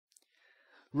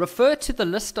Refer to the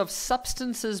list of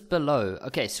substances below.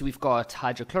 Okay, so we've got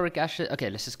hydrochloric acid. Okay,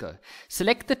 let's just go.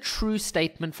 Select the true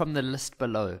statement from the list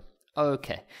below.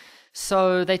 Okay,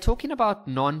 so they're talking about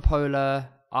non-polar,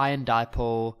 iron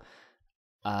dipole,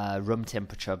 room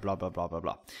temperature, blah, blah, blah, blah,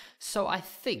 blah. So I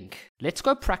think let's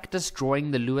go practice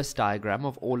drawing the Lewis diagram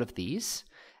of all of these,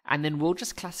 and then we'll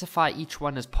just classify each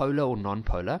one as polar or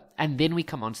non-polar, and then we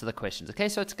come on to the questions. Okay,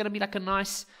 so it's going to be like a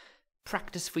nice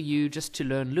practice for you just to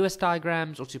learn Lewis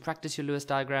diagrams or to practice your Lewis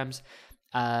diagrams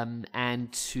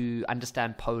and to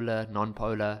understand polar,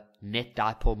 non-polar, net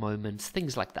dipole moments,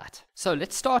 things like that. So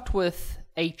let's start with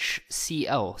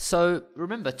HCl. So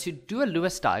remember, to do a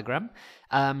Lewis diagram,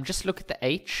 just look at the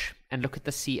H and look at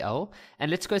the Cl,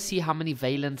 and let's go see how many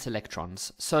valence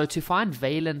electrons. So to find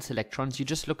valence electrons, you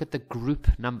just look at the group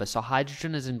number. So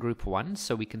hydrogen is in group 1,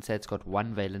 so we can say it's got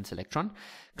 1 valence electron.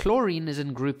 Chlorine is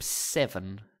in group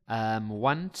 7.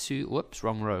 1, 2, whoops,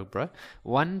 wrong row, bro.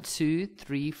 1, 2,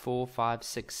 3, 4, 5,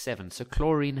 6, 7. So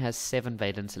chlorine has 7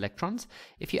 valence electrons.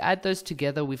 If you add those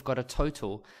together, we've got a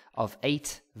total of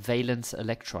 8 valence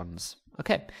electrons.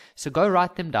 Okay, so go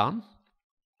write them down.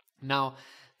 Now,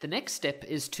 the next step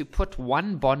is to put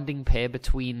one bonding pair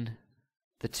between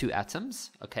the two atoms.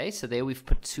 Okay, so there we've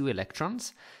put 2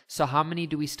 electrons. So how many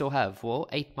do we still have? Well,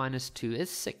 8 minus 2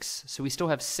 is 6. So we still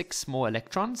have 6 more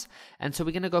electrons. And so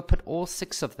we're going to go put all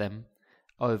 6 of them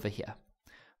over here.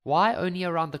 Why only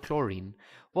around the chlorine?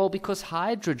 Well, because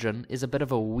hydrogen is a bit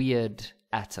of a weird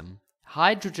atom.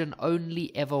 Hydrogen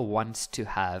only ever wants to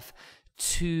have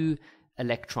 2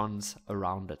 electrons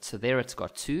around it. So there it's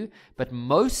got 2. But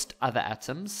most other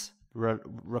atoms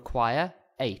require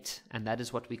 8. And that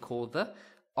is what we call the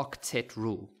octet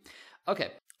rule.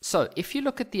 Okay, so if you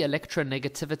look at the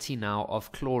electronegativity now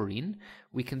of chlorine,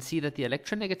 we can see that the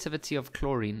electronegativity of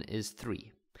chlorine is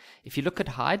 3. If you look at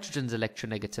hydrogen's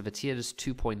electronegativity, it is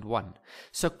 2.1.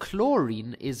 So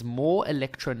chlorine is more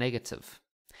electronegative.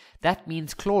 That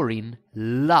means chlorine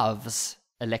loves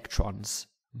electrons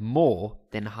more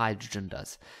than hydrogen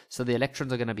does. So the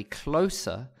electrons are going to be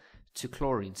closer to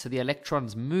chlorine. So the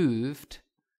electrons moved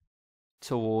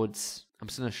towards, I'm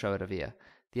just going to show it over here.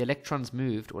 The electrons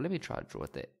moved, or let me try to draw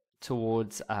it there,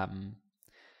 towards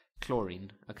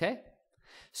chlorine, okay?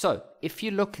 So if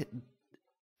you look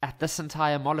at this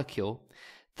entire molecule,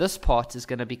 this part is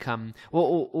going to become,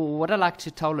 or what I like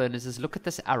to tell learners is look at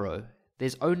this arrow.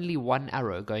 There's only one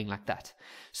arrow going like that.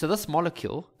 So this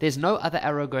molecule, there's no other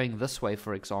arrow going this way,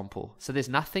 for example. So there's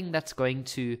nothing that's going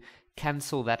to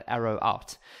cancel that arrow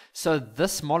out. So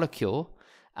this molecule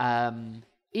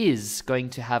is going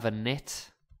to have a net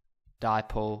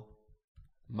dipole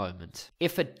moment.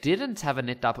 If it didn't have a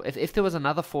net dipole, if there was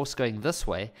another force going this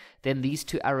way, then these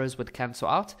 2 arrows would cancel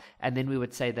out, and then we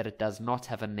would say that it does not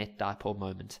have a net dipole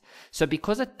moment. So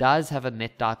because it does have a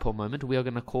net dipole moment, we are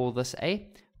going to call this a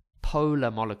polar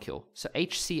molecule. So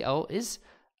HCl is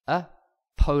a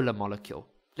polar molecule.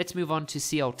 Let's move on to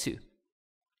Cl2.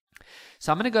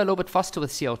 So I'm going to go a little bit faster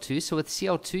with Cl2. So with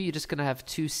Cl2, you're just going to have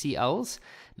 2 Cls.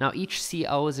 Now each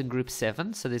Cl is in group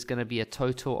 7, so there's going to be a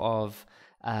total of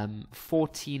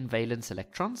 14 valence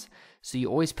electrons. So you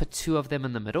always put 2 of them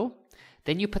in the middle.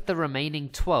 Then you put the remaining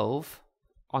 12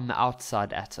 on the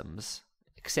outside atoms,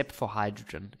 except for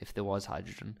hydrogen, if there was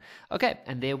hydrogen. Okay,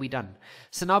 and there we're done.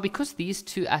 So now because these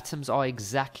 2 atoms are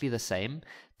exactly the same,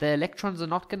 the electrons are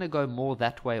not going to go more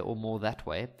that way or more that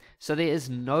way. So there is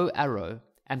no arrow.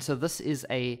 And so this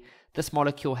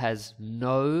molecule has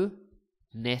no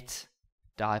net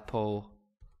dipole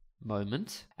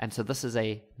moment. And so this is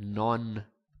a non-polar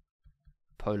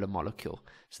molecule.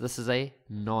 So this is a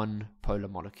non-polar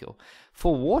molecule.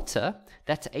 For water,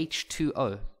 that's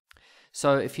H2O.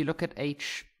 So if you look at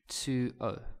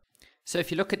H2O. So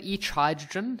if you look at each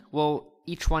hydrogen, well,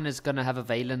 each one is going to have a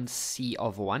valency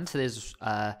of 1. So there's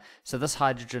so this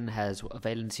hydrogen has a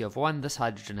valency of 1, this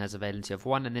hydrogen has a valency of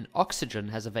 1, and then oxygen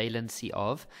has a valency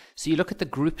of, so you look at the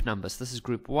group numbers. This is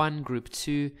group 1, group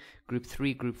 2, group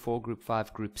 3, group 4, group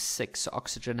 5, group 6. So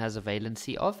oxygen has a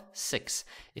valency of 6.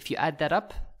 If you add that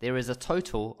up, there is a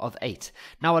total of 8.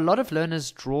 Now, a lot of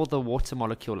learners draw the water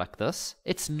molecule like this.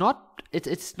 It's not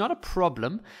a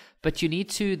problem, but you need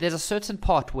to, there's a certain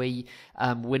part where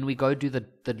when we go do the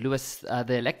Lewis,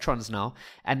 the electrons now,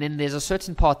 and then there's a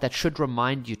certain part that should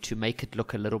remind you to make it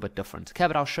look a little bit different. Okay,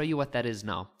 but I'll show you what that is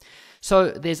now.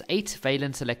 So there's 8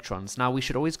 valence electrons. Now we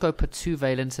should always go put 2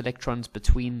 valence electrons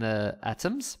between the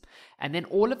atoms, and then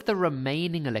all of the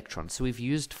remaining electrons. So we've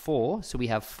used 4, so we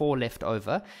have 4 left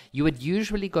over. You would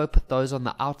usually go put those on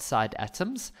the outside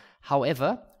atoms.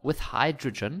 However, with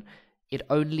hydrogen, it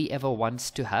only ever wants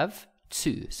to have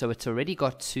 2. So it's already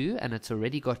got 2, and it's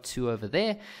already got 2 over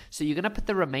there. So you're going to put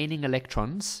the remaining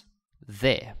electrons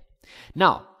there.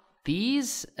 Now,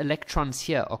 these electrons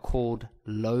here are called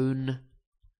lone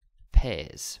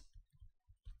pairs.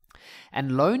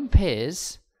 And lone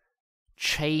pairs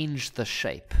change the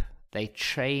shape. They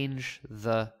change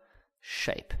the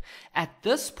shape. At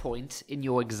this point in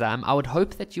your exam, I would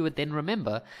hope that you would then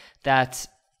remember that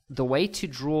the way to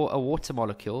draw a water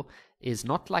molecule is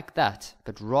not like that,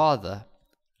 but rather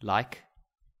like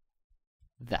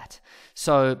that.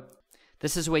 So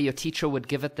this is where your teacher would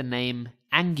give it the name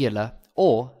angular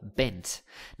or bent.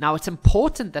 Now it's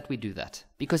important that we do that,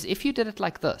 because if you did it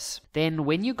like this, then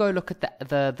when you go look at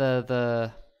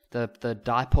the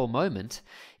dipole moment,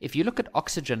 if you look at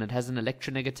oxygen, it has an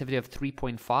electronegativity of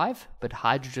 3.5, but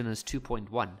hydrogen is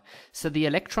 2.1. So the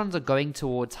electrons are going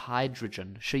towards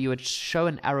hydrogen. So you would show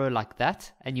an arrow like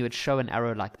that, and you would show an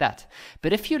arrow like that.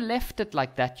 But if you left it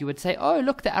like that, you would say, oh,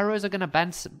 look, the arrows are going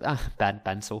to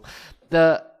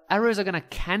the arrows are going to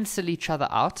cancel each other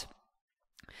out.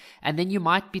 And then you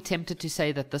might be tempted to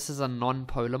say that this is a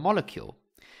non-polar molecule.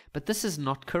 But this is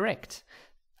not correct.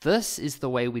 This is the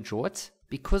way we draw it.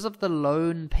 Because of the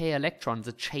lone pair electrons,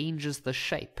 it changes the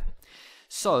shape.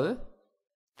 So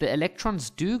the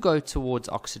electrons do go towards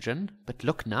oxygen, but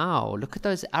look now, look at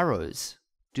those arrows.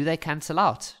 Do they cancel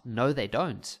out? No, they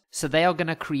don't. So they are going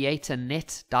to create a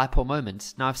net dipole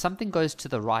moment. Now, if something goes to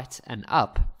the right and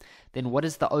up, then what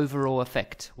is the overall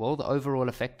effect? Well, the overall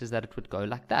effect is that it would go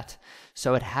like that.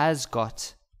 So it has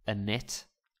got a net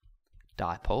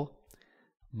dipole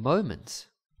moment.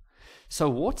 So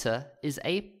water is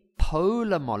a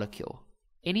polar molecule.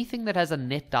 Anything that has a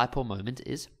net dipole moment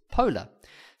is polar.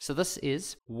 So this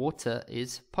is, water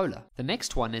is polar. The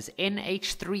next one is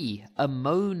NH3,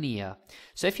 ammonia.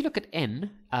 So if you look at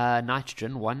N,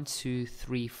 nitrogen, 1, 2,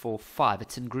 3, 4, 5.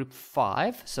 It's in group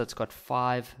 5, so it's got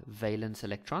 5 valence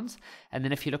electrons. And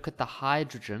then if you look at the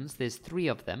hydrogens, there's 3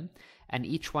 of them, and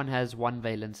each one has 1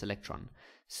 valence electron.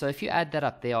 So if you add that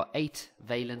up, there are 8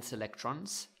 valence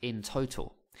electrons in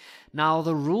total. Now,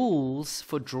 the rules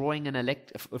for drawing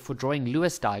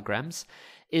Lewis diagrams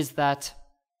is that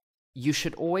you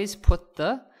should always put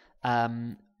the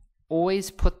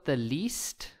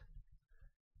least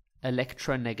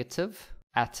electronegative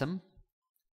atom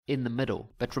in the middle.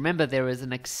 But remember, there is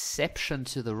an exception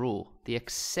to the rule. The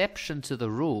exception to the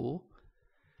rule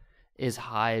is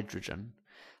hydrogen.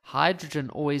 Hydrogen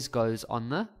always goes on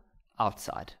the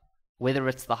outside. Whether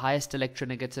it's the highest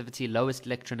electronegativity, lowest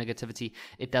electronegativity,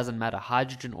 it doesn't matter.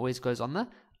 Hydrogen always goes on the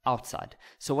outside.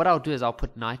 So what I'll do is I'll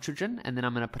put nitrogen, and then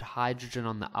I'm going to put hydrogen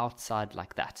on the outside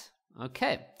like that.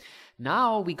 Okay.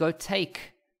 Now we go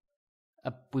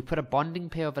we put a bonding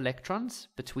pair of electrons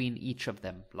between each of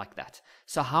them like that.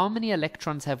 So how many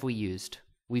electrons have we used?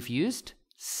 We've used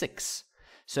 6.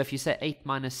 So if you say 8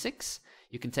 minus 6,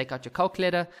 you can take out your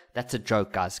calculator. That's a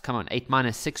joke, guys. Come on, 8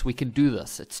 minus 6, we can do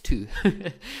this. It's 2.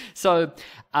 So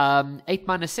 8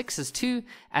 minus 6 is 2,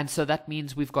 and so that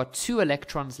means we've got 2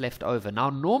 electrons left over. Now,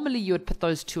 normally you would put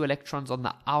those 2 electrons on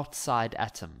the outside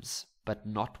atoms, but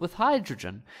not with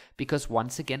hydrogen, because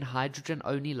once again, hydrogen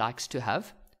only likes to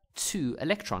have 2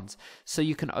 electrons. So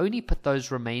you can only put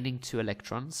those remaining 2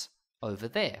 electrons over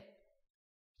there.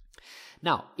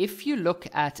 Now, if you look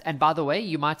at, and by the way,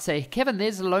 you might say, Kevin,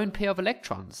 there's a lone pair of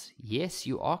electrons. Yes,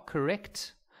 you are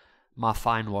correct, my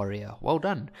fine warrior. Well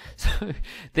done. So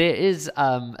there is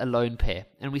a lone pair,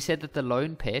 and we said that the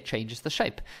lone pair changes the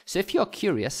shape. So if you're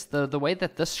curious, the way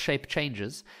that this shape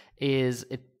changes is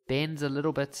it bends a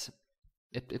little bit.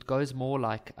 It goes more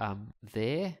like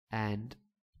there and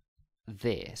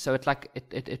there. So it's like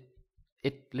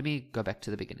let me go back to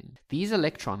the beginning. These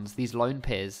electrons, these lone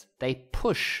pairs, they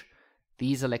push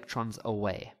these electrons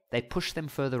away. They push them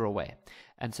further away.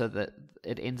 And so that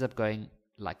it ends up going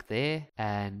like there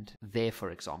and there,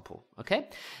 for example. Okay?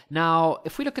 Now,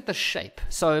 if we look at the shape,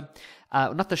 so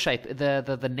not the shape,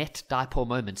 the net dipole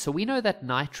moment. So we know that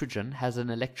nitrogen has an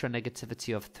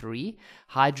electronegativity of 3.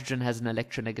 Hydrogen has an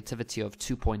electronegativity of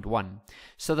 2.1.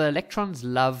 So the electrons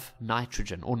love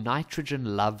nitrogen, or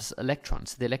nitrogen loves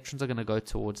electrons. So the electrons are going to go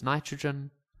towards nitrogen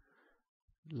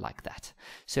like that.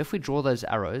 So if we draw those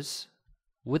arrows,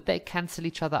 would they cancel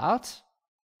each other out?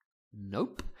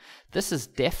 Nope. This is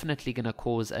definitely going to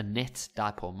cause a net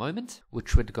dipole moment,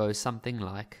 which would go something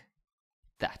like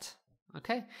that.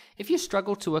 Okay? If you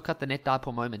struggle to work out the net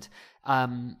dipole moment,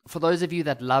 for those of you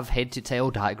that love head-to-tail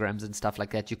diagrams and stuff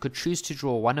like that, you could choose to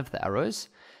draw one of the arrows,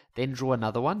 then draw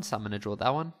another one. So I'm going to draw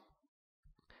that one,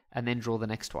 and then draw the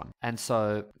next one. And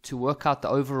so to work out the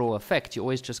overall effect, you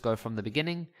always just go from the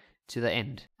beginning to the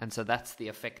end. And so that's the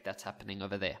effect that's happening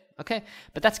over there. Okay,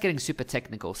 but that's getting super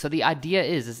technical. So the idea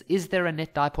is there a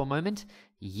net dipole moment?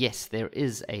 Yes, there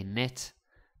is a net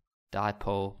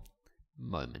dipole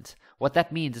moment. What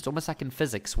that means, it's almost like in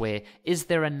physics where, is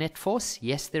there a net force?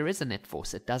 Yes, there is a net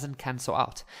force. It doesn't cancel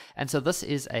out. And so this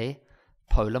is a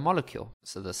polar molecule.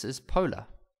 So this is polar.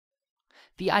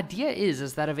 The idea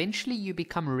is that eventually you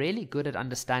become really good at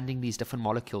understanding these different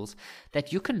molecules,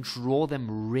 that you can draw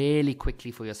them really quickly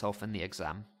for yourself in the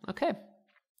exam. Okay,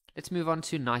 let's move on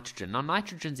to nitrogen. Now,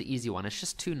 nitrogen's an easy one. It's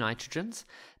just 2 nitrogens.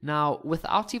 Now,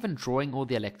 without even drawing all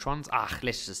the electrons,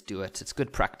 let's just do it. It's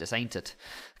good practice, ain't it?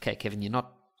 Okay, Kevin, you're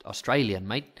not Australian,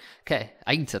 mate. Okay,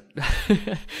 ain't it?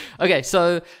 Okay,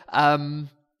 so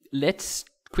let's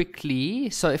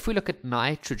quickly, so if we look at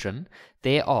nitrogen,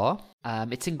 there are,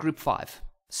 it's in group 5.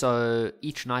 So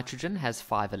each nitrogen has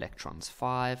 5 electrons,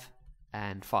 5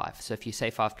 and 5. So if you say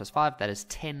 5 plus 5, that is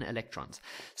 10 electrons.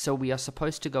 So we are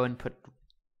supposed to go and put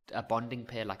a bonding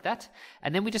pair like that.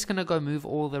 And then we're just going to go move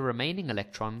all the remaining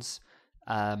electrons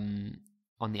on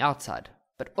the outside.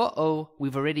 But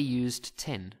we've already used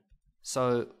 10.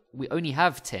 So we only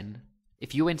have 10.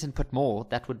 If you went and put more,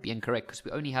 that would be incorrect because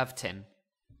we only have 10.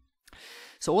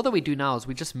 So all that we do now is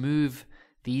we just move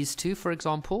these 2, for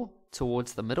example,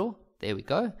 towards the middle. There we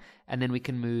go. And then we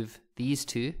can move these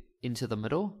 2 into the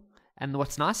middle. And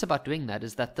what's nice about doing that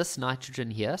is that this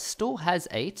nitrogen here still has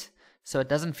 8, so it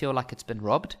doesn't feel like it's been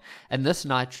robbed. And this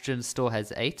nitrogen still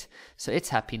has 8, so it's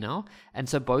happy now. And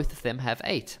so both of them have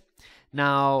 8.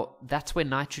 Now, that's where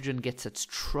nitrogen gets its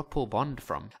triple bond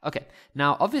from. Okay,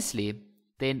 now obviously,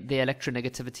 then the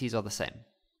electronegativities are the same.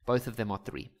 Both of them are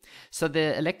 3. So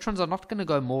the electrons are not going to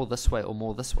go more this way or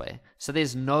more this way. So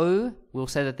we'll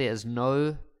say that there is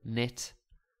no net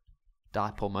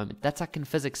dipole moment. That's like in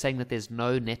physics saying that there's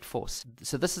no net force.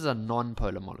 So this is a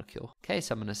non-polar molecule. Okay,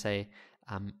 so I'm going to say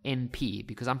NP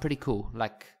because I'm pretty cool.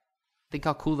 Like, think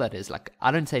how cool that is. Like, I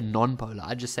don't say non-polar.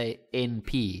 I just say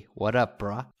NP. What up,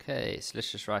 bruh? Okay, so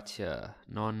let's just write here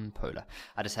non-polar.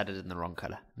 I just had it in the wrong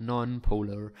color.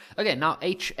 Non-polar. Okay, now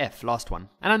HF, last one.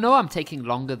 And I know I'm taking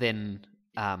longer than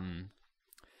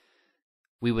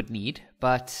we would need,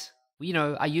 but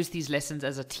I use these lessons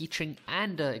as a teaching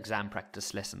and an exam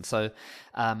practice lesson. So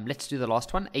let's do the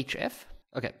last one, HF.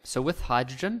 Okay, so with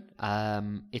hydrogen,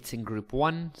 it's in group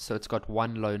 1, so it's got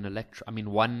one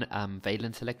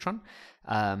valence electron.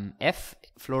 F,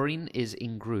 fluorine, is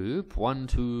in group 1,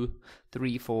 2,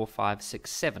 3, 4, 5,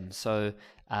 6, 7. So,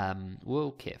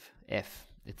 F,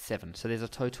 it's 7. So there's a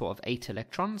total of 8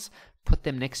 electrons. Put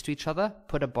them next to each other,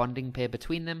 put a bonding pair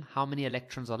between them. How many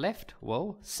electrons are left?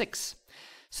 Well, 6.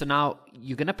 So now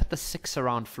you're going to put the 6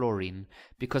 around fluorine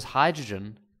because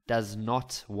hydrogen does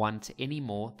not want any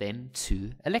more than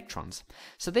 2 electrons.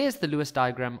 So there's the Lewis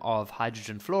diagram of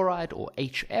hydrogen fluoride, or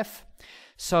HF.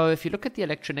 So if you look at the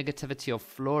electronegativity of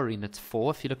fluorine, it's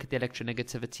 4. If you look at the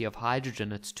electronegativity of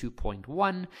hydrogen, it's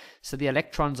 2.1. So the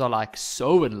electrons are like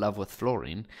so in love with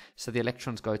fluorine. So the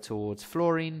electrons go towards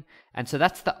fluorine. And so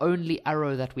that's the only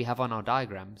arrow that we have on our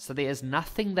diagram. So there is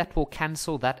nothing that will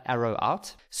cancel that arrow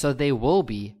out. So there will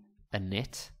be a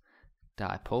net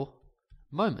dipole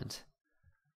moment,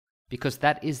 because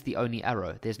that is the only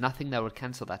arrow. There's nothing that would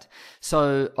cancel that.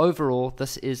 So overall,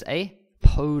 this is a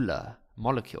polar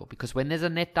molecule, because when there's a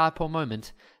net dipole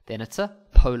moment, then it's a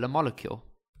polar molecule.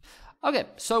 Okay,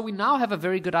 so we now have a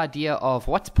very good idea of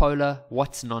what's polar,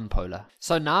 what's non-polar.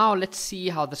 So now let's see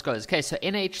how this goes. Okay, so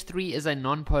NH3 is a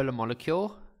non-polar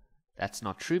molecule. That's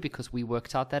not true because we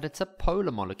worked out that it's a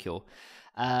polar molecule.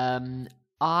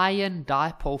 Ion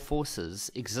dipole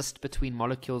forces exist between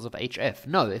molecules of HF.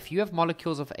 No, if you have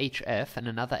molecules of HF and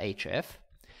another HF,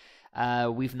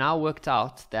 we've now worked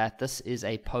out that this is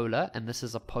a polar and this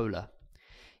is a polar.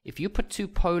 If you put 2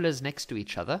 polars next to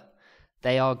each other,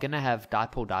 they are going to have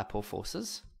dipole-dipole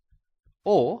forces.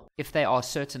 Or, if they are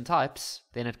certain types,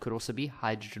 then it could also be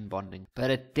hydrogen bonding. But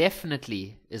it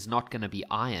definitely is not going to be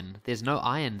iron. There's no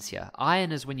ions here.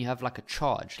 Iron is when you have like a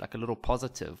charge, like a little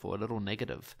positive or a little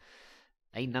negative.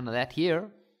 Ain't none of that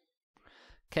here.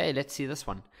 Okay, let's see this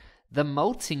one. The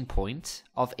melting point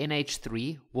of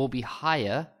NH3 will be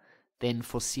higher than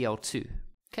for Cl2.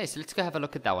 Okay, so let's go have a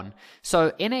look at that one.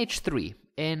 So NH3,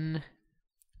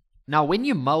 now when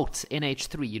you melt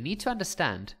NH3, you need to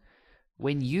understand,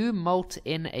 when you melt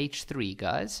NH3,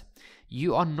 guys,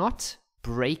 you are not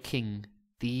breaking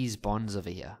these bonds over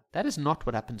here. That is not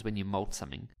what happens when you melt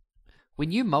something.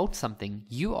 When you melt something,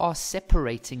 you are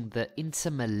separating the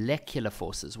intermolecular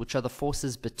forces, which are the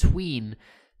forces between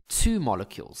 2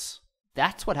 molecules.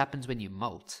 That's what happens when you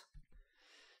melt.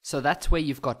 So that's where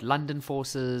you've got London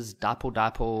forces,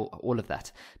 dipole, all of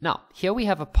that. Now, here we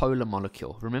have a polar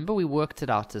molecule. Remember, we worked it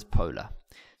out as polar.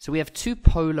 So we have two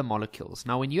polar molecules.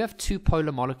 Now, when you have two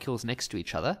polar molecules next to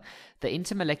each other, the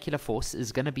intermolecular force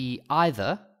is going to be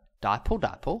either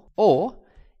dipole, or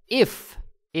if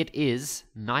it is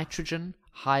nitrogen,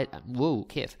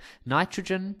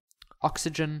 nitrogen,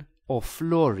 oxygen, or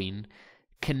fluorine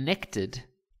connected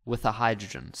with a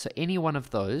hydrogen. So any one of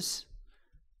those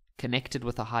connected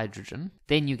with a hydrogen,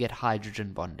 then you get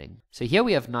hydrogen bonding. So here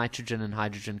we have nitrogen and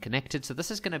hydrogen connected. So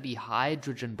this is going to be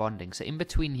hydrogen bonding. So in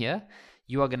between here,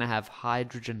 you are going to have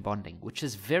hydrogen bonding, which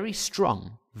is very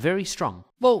strong, very strong.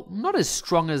 Well, not as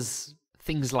strong as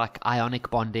things like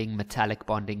ionic bonding, metallic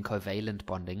bonding, covalent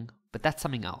bonding, but that's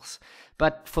something else.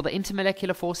 But for the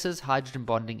intermolecular forces, hydrogen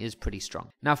bonding is pretty strong.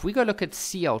 Now, if we go look at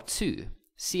Cl2,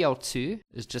 Cl2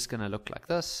 is just going to look like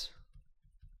this.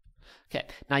 Okay,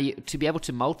 now to be able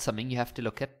to melt something, you have to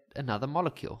look at another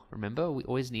molecule. Remember, we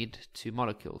always need two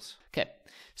molecules. Okay,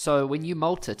 so when you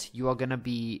melt it, you are going to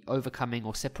be overcoming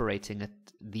or separating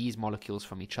these molecules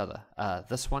from each other.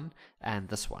 This one and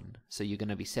this one. So you're going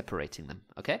to be separating them.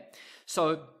 Okay,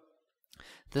 so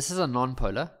this is a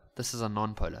nonpolar. This is a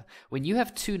nonpolar. When you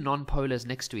have two nonpolars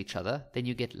next to each other, then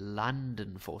you get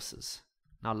London forces.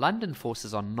 Now, London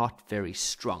forces are not very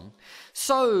strong.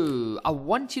 So, I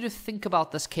want you to think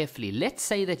about this carefully. Let's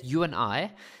say that you and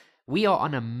I, we are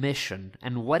on a mission.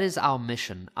 And what is our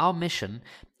mission? Our mission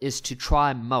is to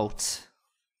try and melt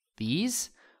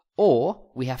these, or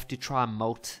we have to try and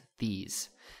melt these.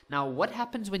 Now, what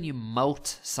happens when you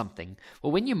melt something?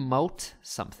 Well, when you melt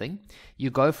something,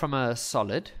 you go from a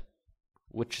solid,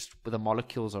 which where the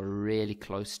molecules are really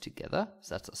close together.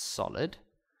 So that's a solid.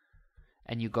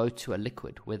 And you go to a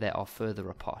liquid where they are further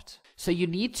apart. So you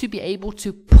need to be able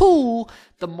to pull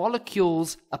the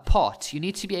molecules apart. You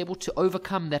need to be able to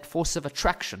overcome that force of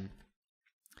attraction.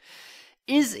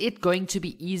 Is it going to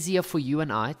be easier for you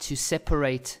and I to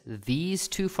separate these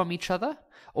two from each other?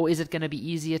 Or is it going to be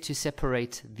easier to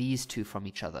separate these two from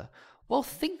each other? Well,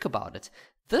 think about it.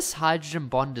 This hydrogen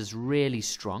bond is really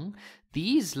strong.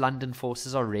 These London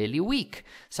forces are really weak.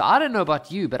 So I don't know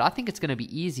about you, but I think it's going to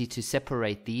be easy to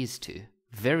separate these two.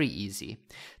 Very easy.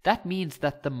 That means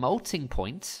that the melting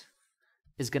point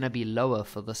is going to be lower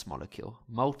for this molecule.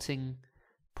 Melting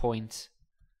point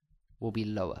will be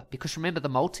lower. Because remember, the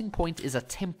melting point is a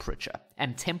temperature,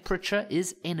 and temperature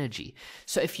is energy.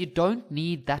 So if you don't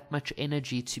need that much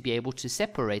energy to be able to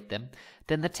separate them,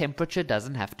 then the temperature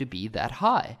doesn't have to be that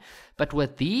high. But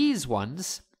with these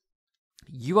ones,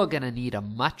 you are going to need a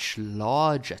much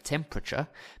larger temperature,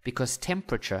 because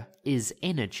temperature is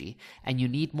energy, and you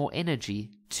need more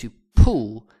energy to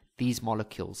pull these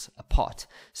molecules apart.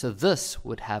 So this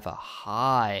would have a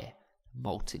high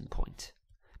melting point,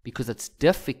 because it's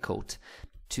difficult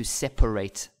to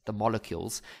separate the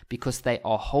molecules because they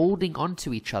are holding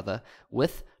onto each other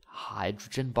with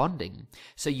hydrogen bonding.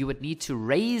 So you would need to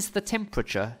raise the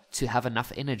temperature to have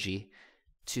enough energy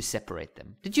to separate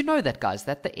them. Did you know that, guys,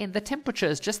 that the temperature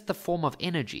is just the form of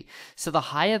energy? So the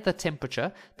higher the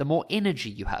temperature, the more energy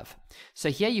you have.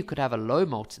 So here you could have a low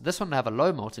this one would have a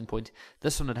low melting point,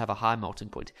 this one would have a high melting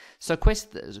point. So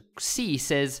C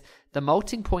says the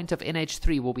melting point of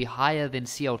NH3 will be higher than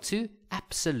Cl2.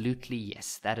 Absolutely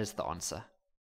yes, that is the answer.